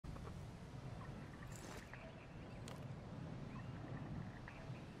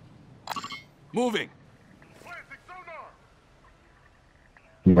Moving.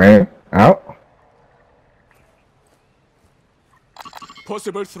 Ran out.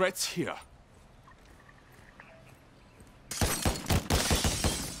 Possible threats here.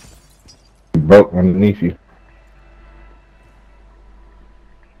 Broke underneath you.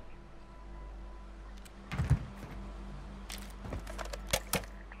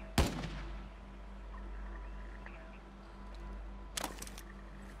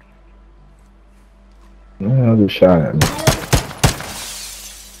 I just shot at me.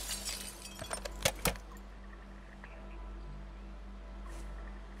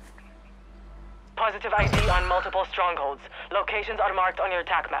 Positive ID on multiple strongholds. Locations are marked on your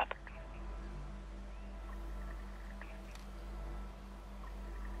attack map.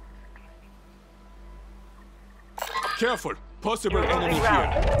 Careful. Possible You're enemy losing here.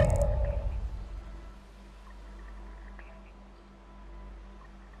 ground.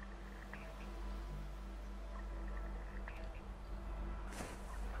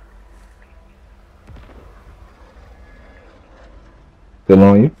 Still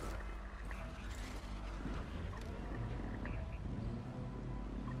on you?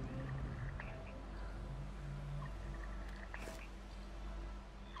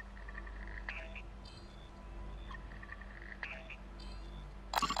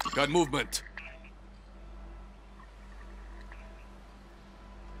 Got movement.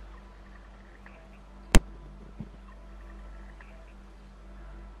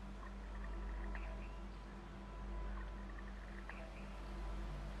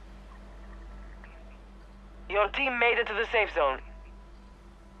 Your team made it to the safe zone.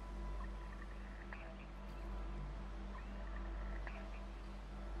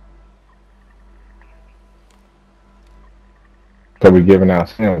 So we giving out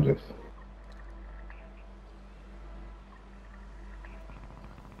sandwiches.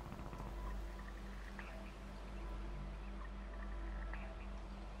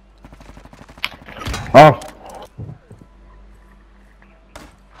 Oh.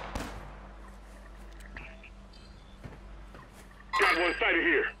 Got one sighted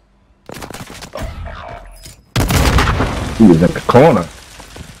here. He was in the corner.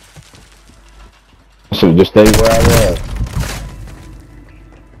 I should just stay where I was.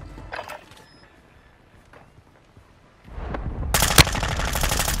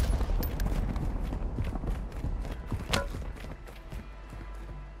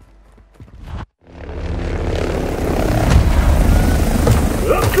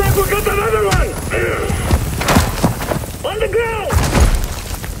 Looks like we got another one! On the ground!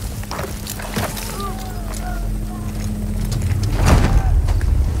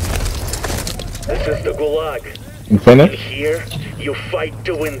 This is the Gulag. You finished? Here, you fight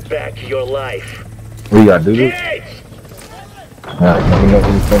to win back your life. We gotta do this. Kids! Alright, let me know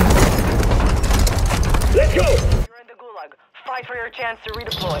when you finished. Let's go! You're in the Gulag. Fight for your chance to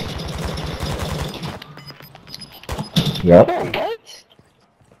redeploy. Yep.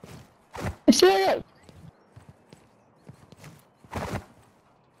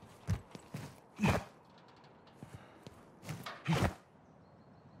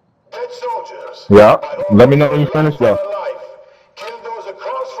 Dead soldiers. Yep. I Let me know when you offer finish, for though. life. Kill those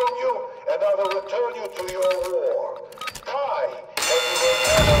across from you, and I will return you to your war. Die, and you will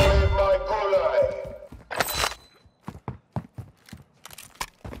never leave my gulag.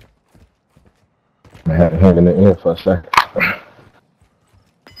 I had him in the ear for a second. You're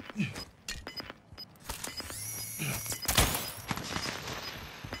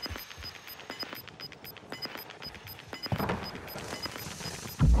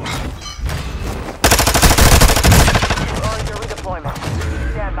on your redeployment.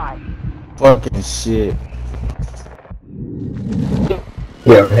 Stand by. Fucking shit.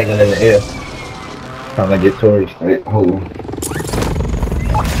 Yeah, I'm hanging in the air. Trying to get Tori straight. Hold on.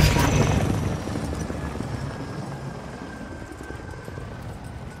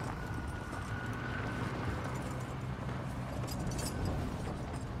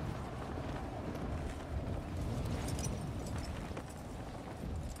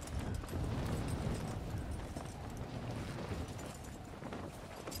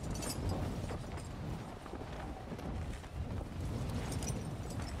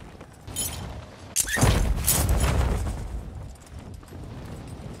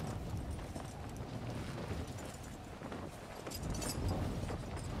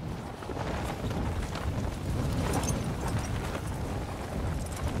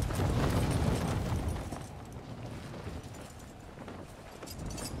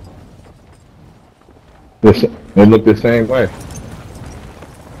 They look the same way.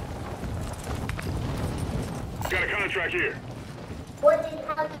 Got a contract here.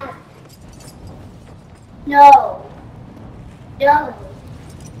 No. No.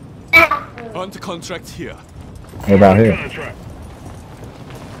 Hunt contract here. What about here? Contract.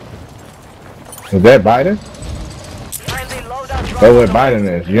 Is that Biden? Friendly loadout drop. Go where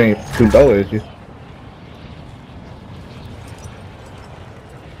Biden is. You ain't too low, is you?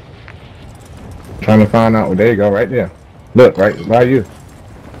 Trying to find out. Well, there you go, right there. Look, right by you.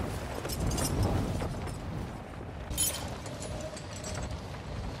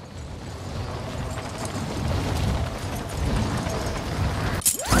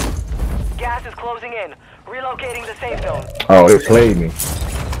 Gas is closing in. Relocating the safe zone. Oh, it played me.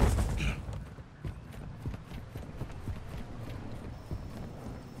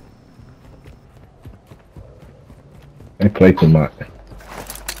 They play too much.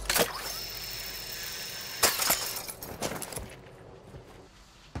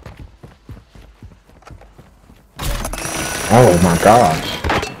 Oh my gosh.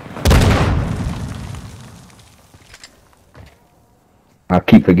 I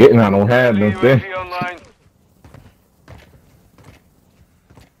keep forgetting I don't have no thing. online.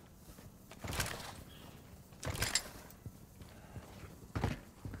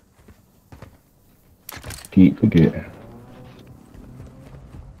 Keep forgetting.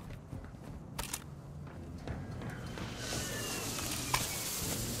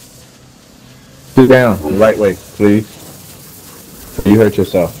 Sit down the right way, please. You hurt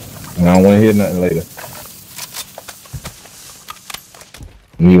yourself. And I don't want to hear nothing later.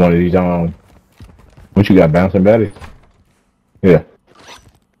 You need one of these, what you got, bouncing Betty? Yeah.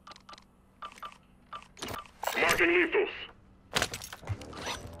 Marking lethals.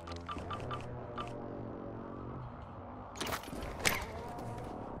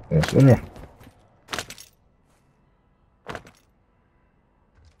 Yes, sir.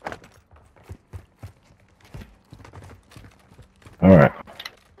 All right.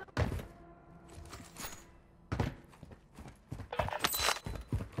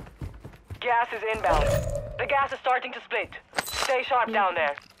 Gas is inbound. The gas is starting to split. Stay sharp down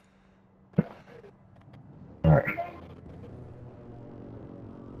there. All right.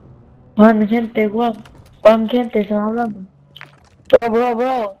 Juan, gente, Juan. Juan, gente, están hablando.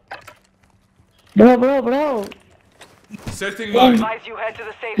 Bro. Setting line. Advise you head to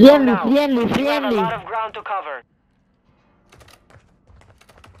the safe zone now. Friendly. You have a lot of ground to cover.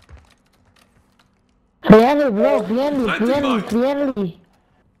 Friendly, bro, friendly. Friendly.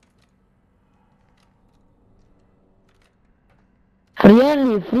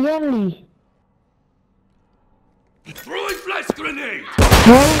 Throwing flash grenade.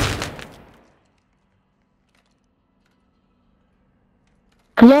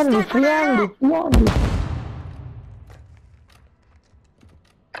 Friendly.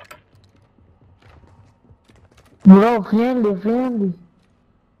 Bro, friendly.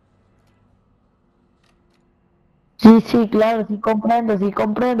 Sí, claro, sí comprendo,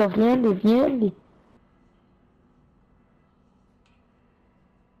 friendly.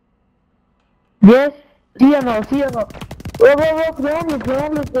 Yes, sí o no. Bro, friendly.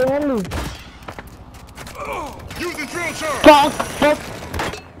 Using drill charge. Fuck.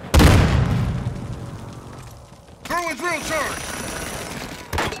 Throwing drill charge.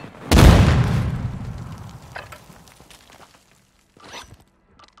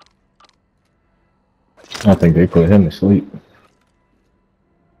 I think they put him to sleep.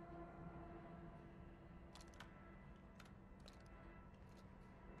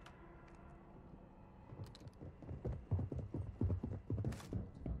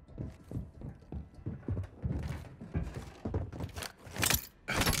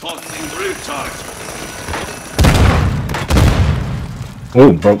 Tossing drill charge.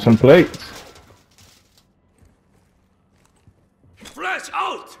 Oh, broke some plates. Flash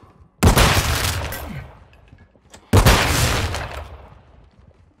out.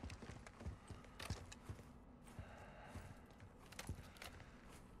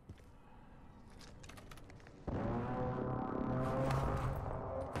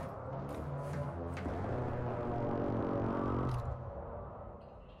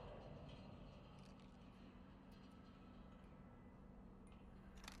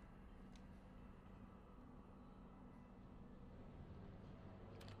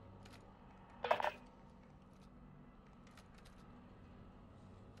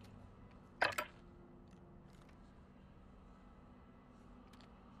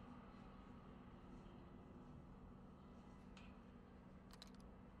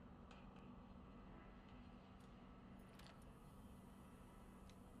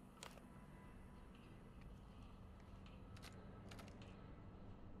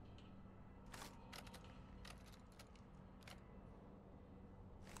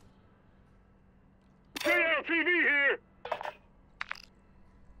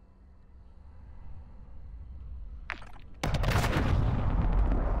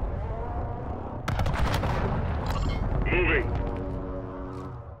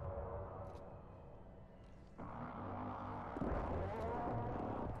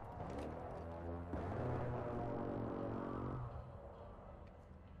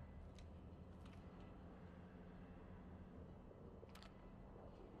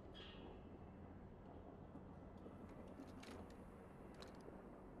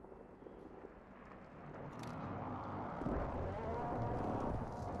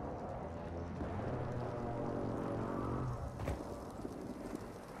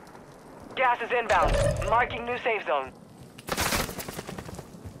 Gas is inbound. Marking new safe zone.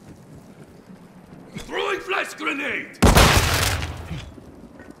 Throwing flash grenade!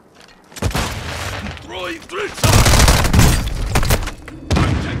 Throwing drill charge!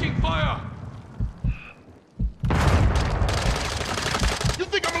 I'm taking fire! You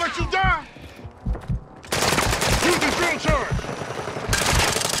think I'm gonna let you die? Use the drill charge!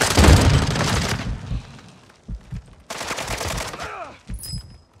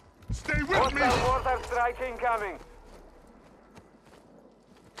 Stay with me! Mortar strike incoming.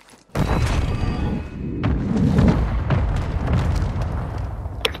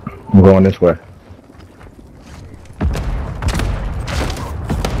 I'm going this way.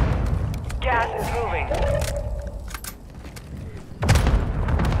 Gas is moving.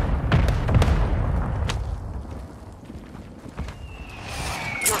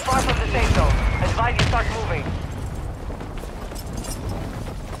 You're far from the safe zone. Advise you start moving.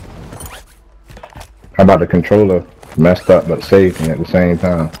 How about the controller? Messed up but safe at the same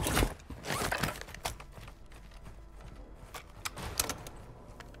time.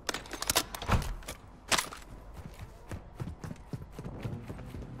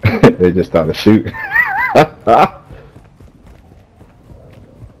 They just started shooting.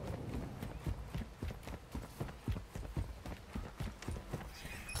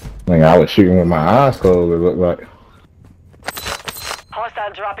 Like I was shooting with my eyes closed, it looked like.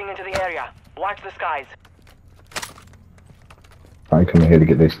 Hostile dropping into the area. Watch the skies. I come in here to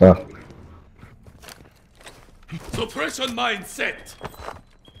get their stuff. Suppression mine set!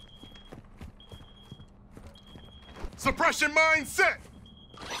 Suppression mine set!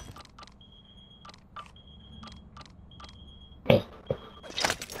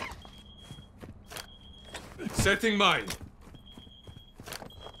 Setting mine.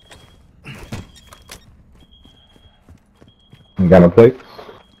 You got a plate?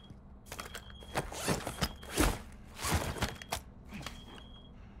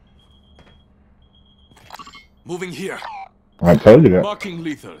 Moving here. I told you that. Marking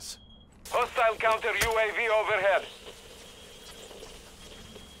lethals. Hostile counter UAV overhead.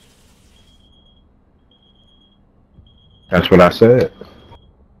 That's what I said.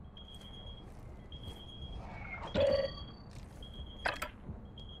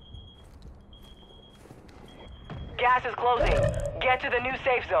 Gas is closing. Get to the new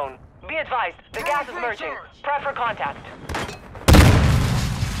safe zone. Be advised, the gas is merging. Prep for contact.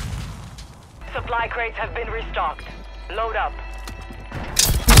 Supply crates have been restocked. Load up.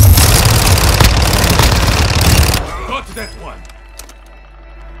 Got that one.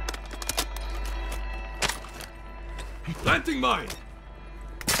 Planting mine.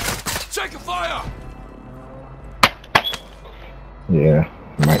 Check fire. Yeah,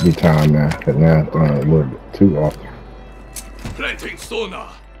 might be time now, because now I'm throwing it a little bit too often. Planting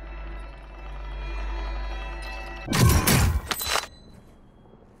sonar.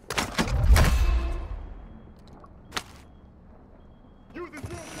 Use the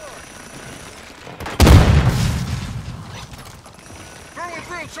drill charge. Throwing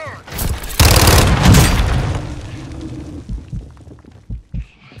drill charge.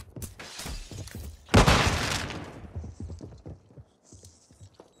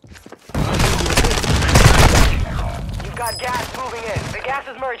 You've got gas moving in. The gas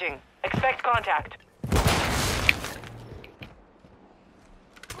is merging. Expect contact.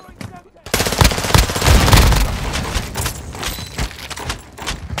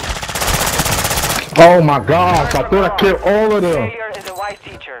 Oh my gosh, I thought I killed all of them. Failure is a wise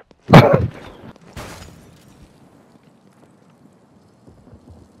teacher.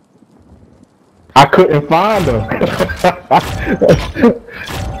 I couldn't find them.